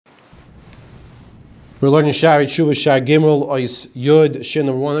We're learning Shari Tshuva Shar Gimel Ois Yud Shin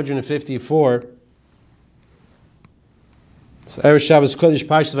number 154. It's Erev Shabbos Kodesh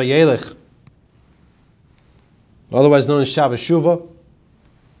Parshas Vayelech, otherwise known as Shabbos Shuvah,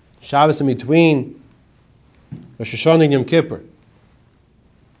 Shabbos in between Rosh Hashanah and Yom Kippur.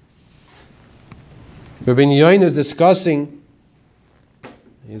 Rabbi Yoin is discussing,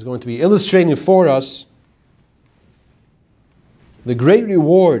 he's going to be illustrating for us the great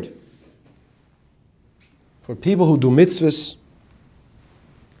reward for people who do mitzvahs,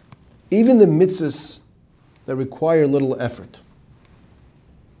 even the mitzvahs that require little effort.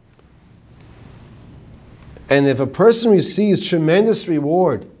 And if a person receives tremendous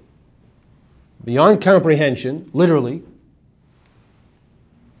reward beyond comprehension, literally,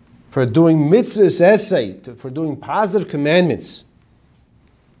 for doing mitzvahs essay, for doing positive commandments,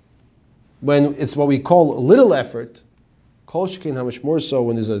 when it's what we call little effort, kol sheken, how much more so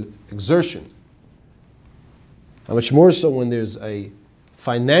when there's an exertion, how much more so when there's a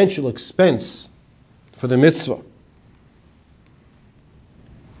financial expense for the mitzvah.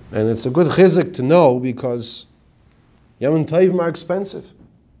 And it's a good chizuk to know, because Yom Tovim are expensive.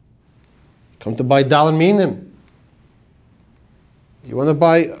 Come to buy Daled Minim. You want to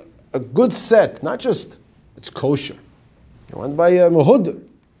buy a good set, not just it's kosher. You want to buy a mahud.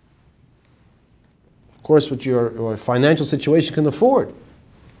 Of course, what your financial situation can afford.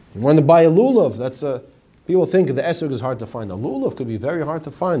 You want to buy a lulav. People think the esrog is hard to find. A lulav could be very hard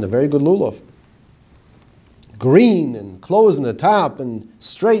to find. A very good lulav, green and closed in the top and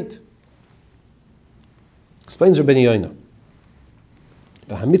straight. Explains Rabbi Yoina.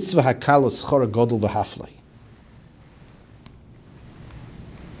 The hamitzvah hakal schar gadol v'haflei.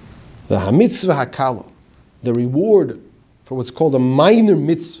 The hamitzvah hakala, the reward for what's called a minor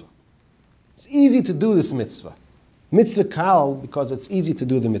mitzvah. It's easy to do this mitzvah. Mitzvah kal, because it's easy to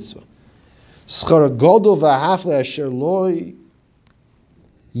do the mitzvah. Schar gadol v'haflei asher lo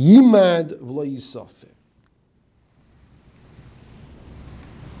yimad v'lo yisafer.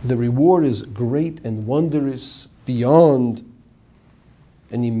 The reward is great and wondrous beyond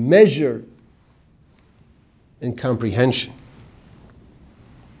any measure and comprehension.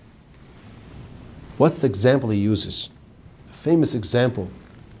 What's the example he uses? The famous example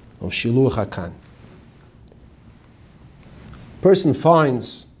of Shiluach HaKan. Person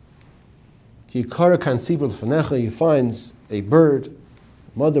finds he finds a bird, a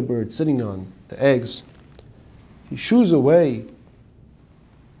mother bird, sitting on the eggs. He shoos away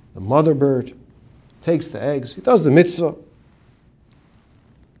the mother bird, takes the eggs, he does the mitzvah.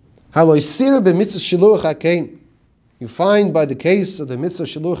 You find by the case of the mitzvah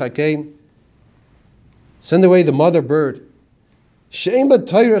Shiluach HaKain, send away the mother bird. It's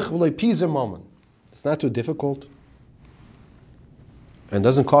not too difficult, and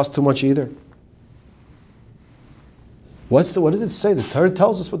doesn't cost too much either. What does it say? The Torah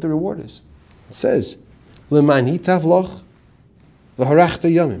tells us what the reward is. It says, it'll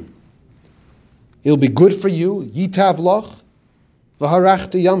be good for you, yitav loch,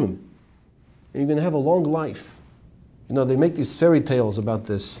 v'harachta yamim. You're going to have a long life. You know, they make these fairy tales about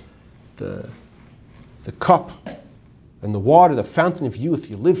this, the cup and the water, the fountain of youth.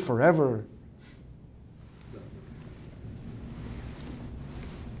 You live forever.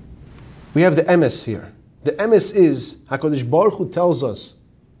 We have the emes here. The emes is, HaKadosh Baruch Hu tells us,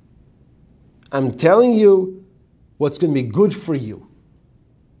 I'm telling you what's going to be good for you.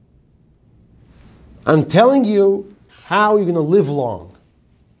 I'm telling you how you're going to live long.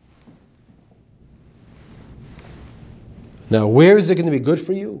 Now, where is it going to be good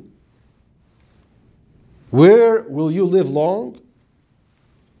for you? Where will you live long?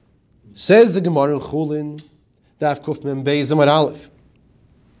 Says the Gemara in Chulin, Daf Kuf Mem Beis Amud Aleph.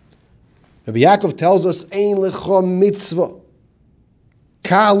 Rabbi Yaakov tells us, Ein lecha mitzvah,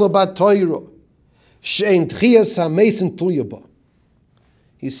 kala b'Torah, she'ein tchias ha'mesim tluya ba.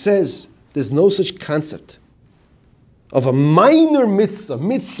 He says, there's no such concept of a minor mitzvah,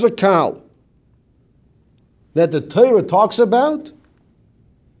 mitzvah kal, that the Torah talks about,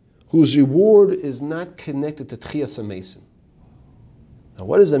 whose reward is not connected to tchias ha'mesim. Now,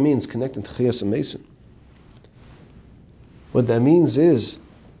 what does that mean? It's connected to tchias ha'mesim. What that means is,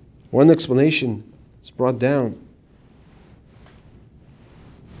 one explanation is brought down,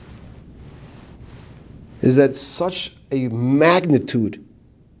 is that such a magnitude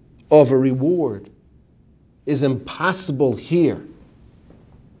of a reward is impossible here.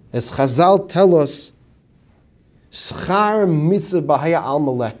 As Chazal tell us, schar mitzvah b'haya al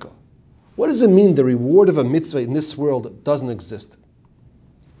maleka. What does it mean, the reward of a mitzvah in this world doesn't exist?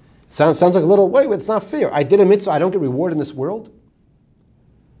 Sounds like a little, wait, it's not fair. I did a mitzvah, I don't get reward in this world?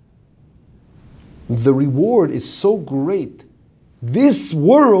 The reward is so great. This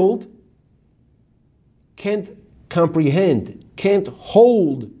world can't comprehend, can't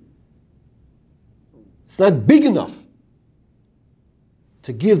hold. It's not big enough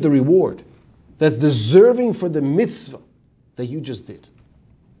to give the reward that's deserving for the mitzvah that you just did.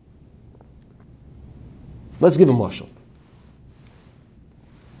 Let's give a mashal.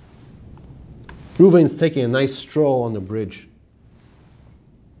 Reuven's taking a nice stroll on the bridge.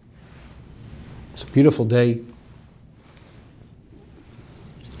 It's a beautiful day.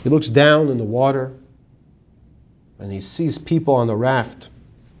 He looks down in the water and he sees people on the raft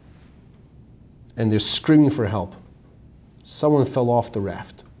and they're screaming for help. Someone fell off the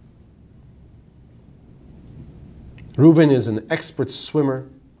raft. Reuven is an expert swimmer.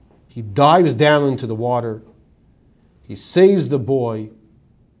 He dives down into the water. He saves the boy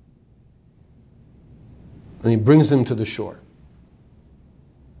and he brings him to the shore.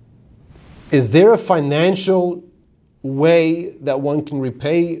 Is there a financial way that one can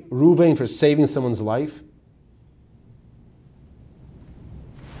repay Reuven for saving someone's life?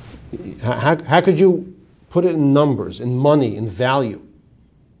 How could you put it in numbers, in money, in value?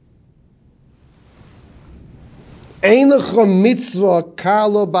 And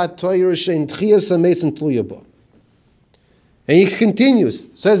he continues,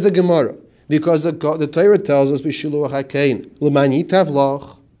 says the Gemara, because the Torah tells us,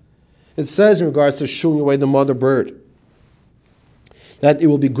 it says in regards to shooing away the mother bird, that it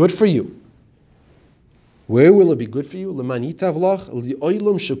will be good for you. Where will it be good for you?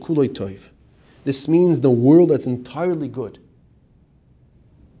 This means the world that's entirely good.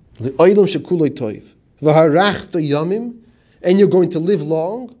 And you're going to live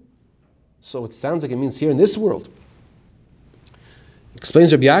long. So it sounds like it means here in this world.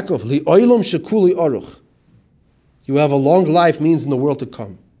 Explains Rabbi Yaakov, you have a long life means in the world to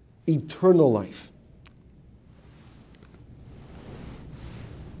come. Eternal life.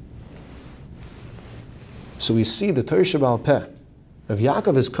 So we see the Torah Sheba'al Peh of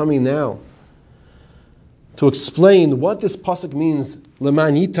Yaakov is coming now to explain what this pasuk means.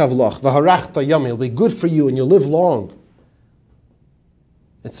 Leman yitavlach v'harachta yam. It'll be good for you and you'll live long.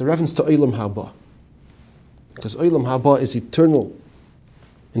 It's a reference to Olam Haba, because Olam Haba is eternal,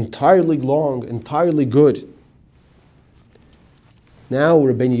 entirely long, entirely good. Now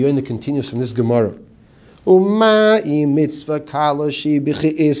Rabbeinu Yonah continues from this Gemara. Uma'i mitzvah kalashi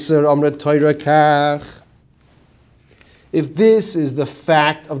b'chi iser amra Torah kach. If this is the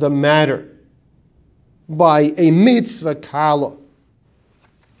fact of the matter, by a mitzvah kala,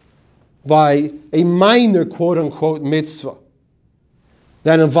 by a minor quote-unquote mitzvah,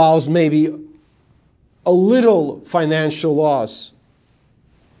 that involves maybe a little financial loss,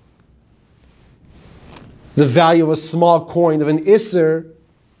 the value of a small coin of an iser,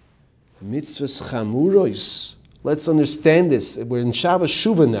 mitzvahs chamuros. Let's understand this. We're in Shabbos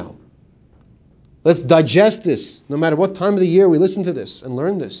Shuvah now. Let's digest this. No matter what time of the year we listen to this and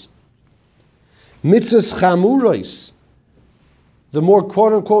learn this. Mitzvahs chamuros, the more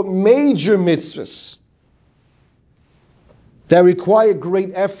quote-unquote major mitzvahs that require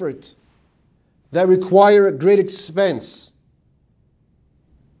great effort, that require a great expense.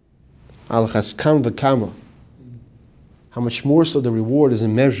 Al chaskam v'kama. How much more so the reward is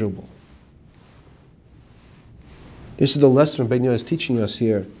immeasurable. This is the lesson Ben Yonah is teaching us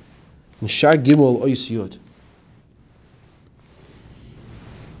here in Shar Gimel Ois Yud.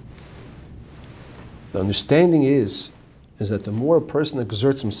 The understanding is that the more a person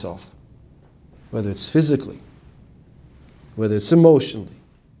exerts himself, whether it's physically, whether it's emotionally,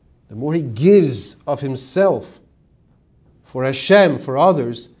 the more he gives of himself for Hashem, for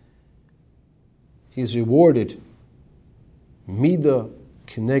others, he's rewarded midah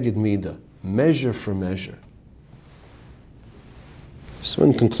keneged midah, measure for measure. So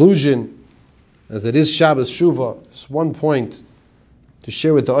in conclusion, as it is Shabbos Shuvah, just one point to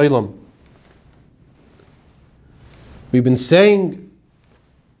share with the Olam. We've been saying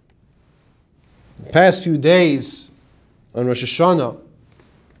the past few days on Rosh Hashanah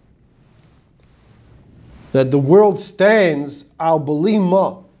that the world stands al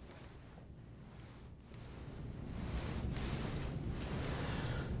belima.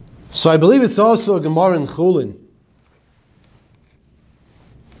 So I believe it's also a Gemara in Chulin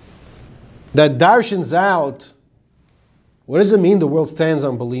that darshans out, what does it mean the world stands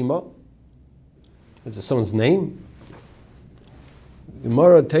on belima? Is it someone's name?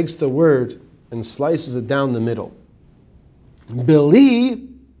 Gemara takes the word and slices it down the middle. Beli,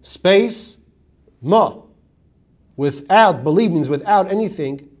 space, ma. Without, beli means without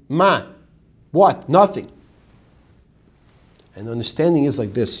anything, ma. What? Nothing. And the understanding is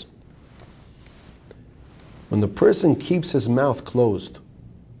like this. When the person keeps his mouth closed,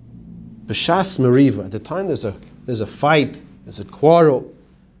 b'shas meriva, at the time there's a fight, there's a quarrel,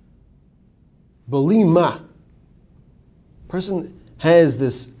 belima, person has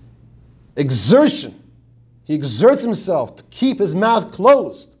this exertion. He exerts himself to keep his mouth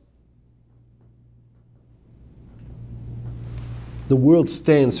closed. The world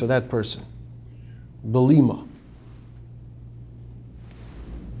stands for that person. Belima.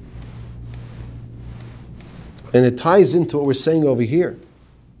 And it ties into what we're saying over here.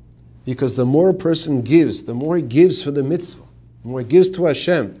 Because the more a person gives, the more he gives for the mitzvah, the more he gives to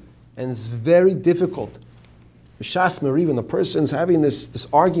Hashem. And it's very difficult. B'shas meriva, the person's having this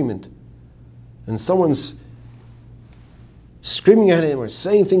argument, and someone's screaming at him or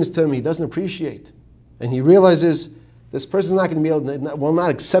saying things to him he doesn't appreciate. And he realizes this person's not going to be able to, will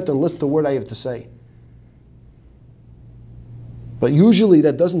not accept and listen to a word I have to say. But usually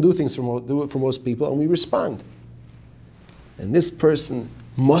that doesn't do it for most people, and we respond. And this person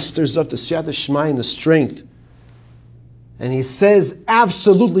musters up the siyata shema and the strength, and he says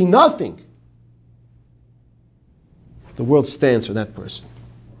absolutely nothing. The world stands for that person.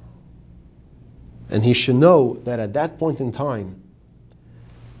 And he should know that at that point in time,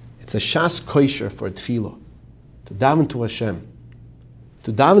 it's a shas kosher for a tefillah, to daven to Hashem.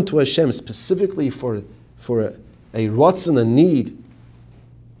 To daven to Hashem specifically for a ratzon, a need,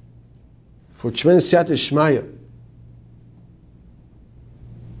 for tremendous siyata shmaya.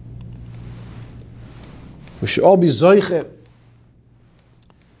 We should all be zoiche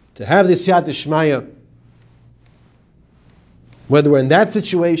to have this siyata shmaya, whether we're in that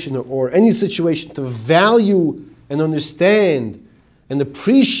situation or any situation, to value and understand and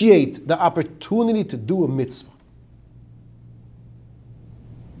appreciate the opportunity to do a mitzvah.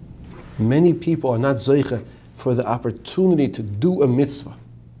 Many people are not zoiche for the opportunity to do a mitzvah.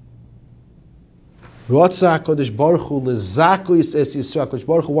 Rotza HaKadosh Baruch Hu lezakois es Yisrael. HaKadosh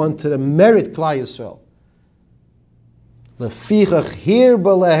Baruch Hu wanted to merit Klal Yisrael. Lefichach hir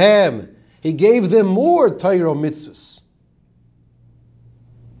b'lehem. He gave them more Torah mitzvahs.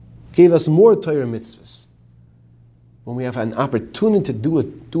 Gave us more Torah mitzvahs. When we have an opportunity to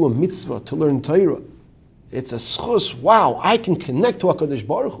do a mitzvah, to learn Torah, it's a schus. Wow, I can connect to HaKadosh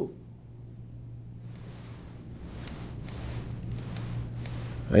Baruch Hu.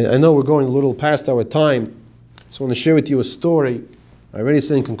 I know we're going a little past our time, so I want to share with you a story. I already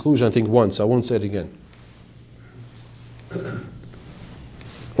said in conclusion, I think once, I won't say it again. I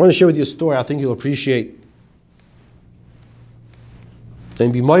want to share with you a story I think you'll appreciate.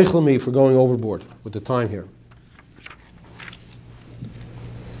 And be meichel me for going overboard with the time here.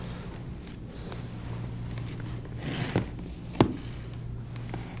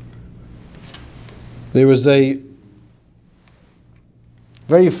 There was a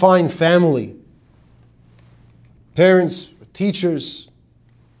very fine family. Parents, teachers,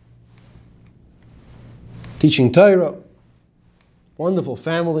 teaching Torah. Wonderful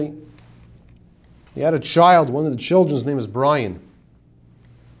family. He had a child. One of the children's name is Brian.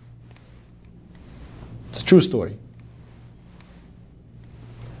 It's a true story.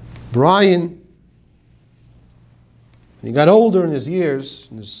 Brian, when he got older in his years,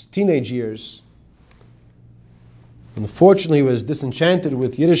 in his teenage years, unfortunately he was disenchanted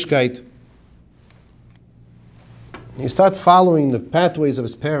with Yiddishkeit. He started following the pathways of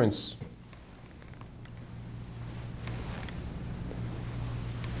his parents.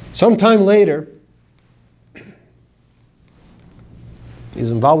 Sometime later, he's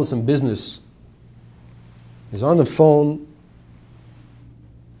involved with some business. He's on the phone.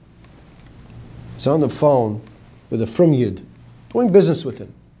 He's on the phone with a Frum Yid, doing business with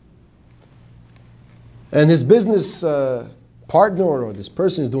him. And his business partner, or this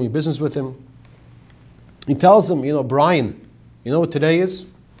person is doing business with him, he tells him, Brian, you know what today is?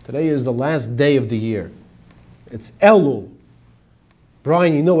 Today is the last day of the year. It's Elul.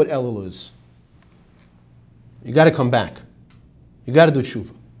 Brian, you know what Elul is. You got to come back. You got to do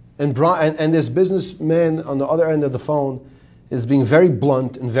tshuva. And this businessman on the other end of the phone is being very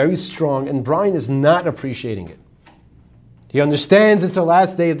blunt and very strong, and Brian is not appreciating it. He understands it's the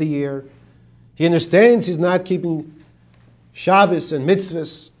last day of the year. He understands he's not keeping Shabbos and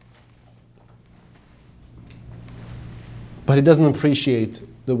mitzvahs. But he doesn't appreciate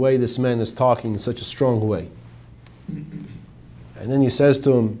the way this man is talking in such a strong way. And then he says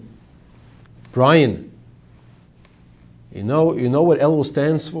to him, Brian, you know what Elul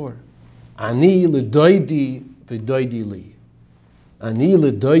stands for? Ani l'doidi v'doidi li. Ani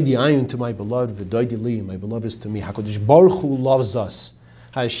l'doidi, I am to my beloved, v'doidi li, my beloved is to me. HaKadosh Baruch Hu loves us.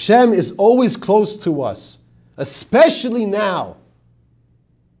 Hashem is always close to us, especially now.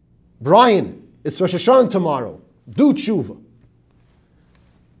 Brian, It's Rosh Hashanah tomorrow. Do tshuva.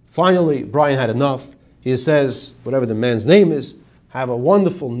 Finally, Brian had enough. He says, whatever the man's name is, have a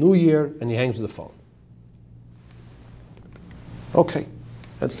wonderful new year, and he hangs the phone. Okay.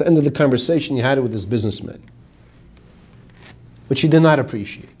 That's the end of the conversation he had with this businessman, which he did not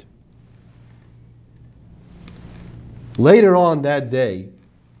appreciate. Later on that day,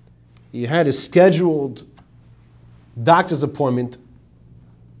 he had a scheduled doctor's appointment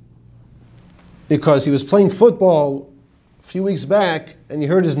because he was playing football a few weeks back and he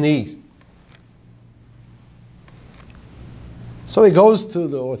hurt his knee. So he goes to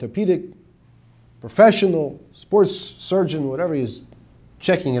the orthopedic professional, sports surgeon, whatever he's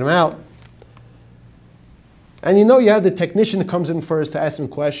checking him out. And you have the technician that comes in first to ask him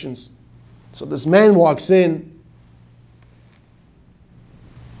questions. So this man walks in,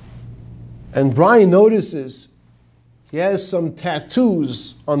 and Brian notices he has some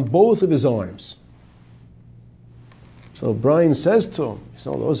tattoos on both of his arms. So Brian says to him,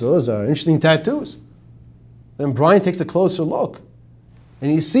 those are interesting tattoos. Then Brian takes a closer look,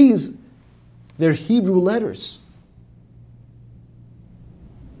 and he sees they're Hebrew letters.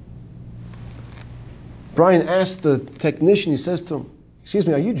 Brian asked the technician, he says to him, "Excuse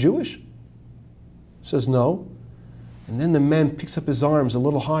me, are you Jewish?" He says, "No." And then the man picks up his arms a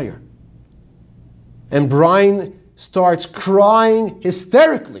little higher. And Brian starts crying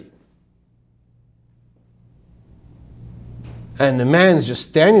hysterically. And the man's just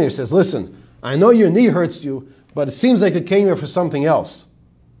standing there and says, "Listen, I know your knee hurts you, but it seems like it came here for something else."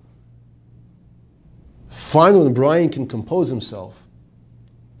 Finally, when Brian can compose himself,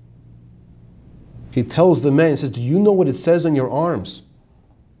 he tells the man, he says, "Do you know what it says on your arms?"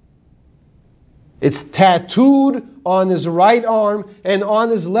 It's tattooed on his right arm and on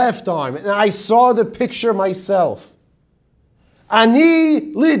his left arm. And I saw the picture myself.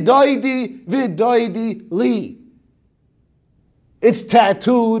 Ani lidoidi vidoidi li. It's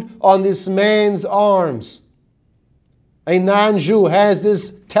tattooed on this man's arms. A non-Jew has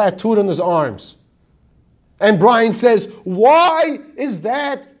this tattooed on his arms. And Brian says, "Why is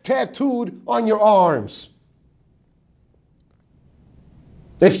that tattooed on your arms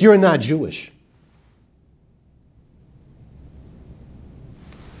if you're not Jewish?"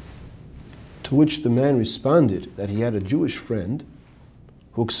 To which the man responded that he had a Jewish friend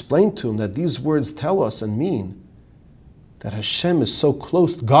who explained to him that these words tell us and mean that Hashem is so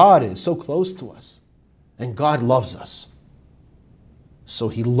close, God is so close to us, and God loves us. So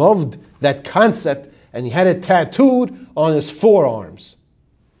he loved that concept, and he had it tattooed on his forearms.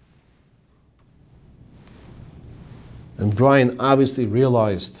 And Brian obviously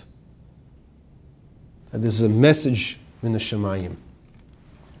realized that this is a message in the Shemayim.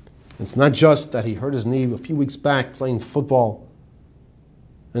 It's not just that he hurt his knee a few weeks back playing football,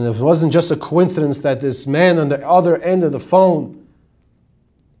 and it wasn't just a coincidence that this man on the other end of the phone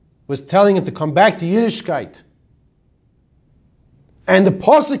was telling him to come back to Yiddishkeit. And the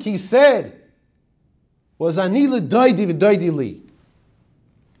pasuk he said was Ani l'doidi v'doidi li.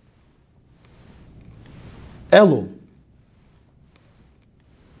 Elul.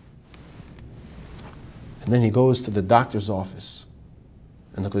 And then he goes to the doctor's office,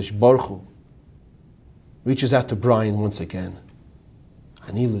 and the HaKadosh Baruch Hu reaches out to Brian once again.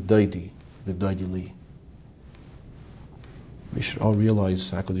 Ani l'doidi v'doidi li. We should all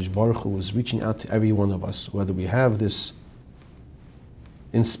realize HaKadosh Baruch Hu is reaching out to every one of us, whether we have this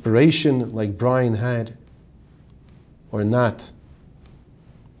inspiration like Brian had or not.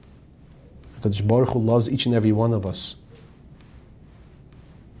 HaKadosh Baruch Hu loves each and every one of us.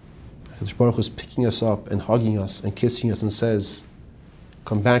 HaKadosh Baruch Hu is picking us up and hugging us and kissing us and says,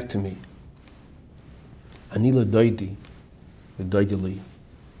 "Come back to me. Ani l'doidi v'doidi li."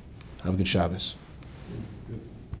 Have a good Shabbos.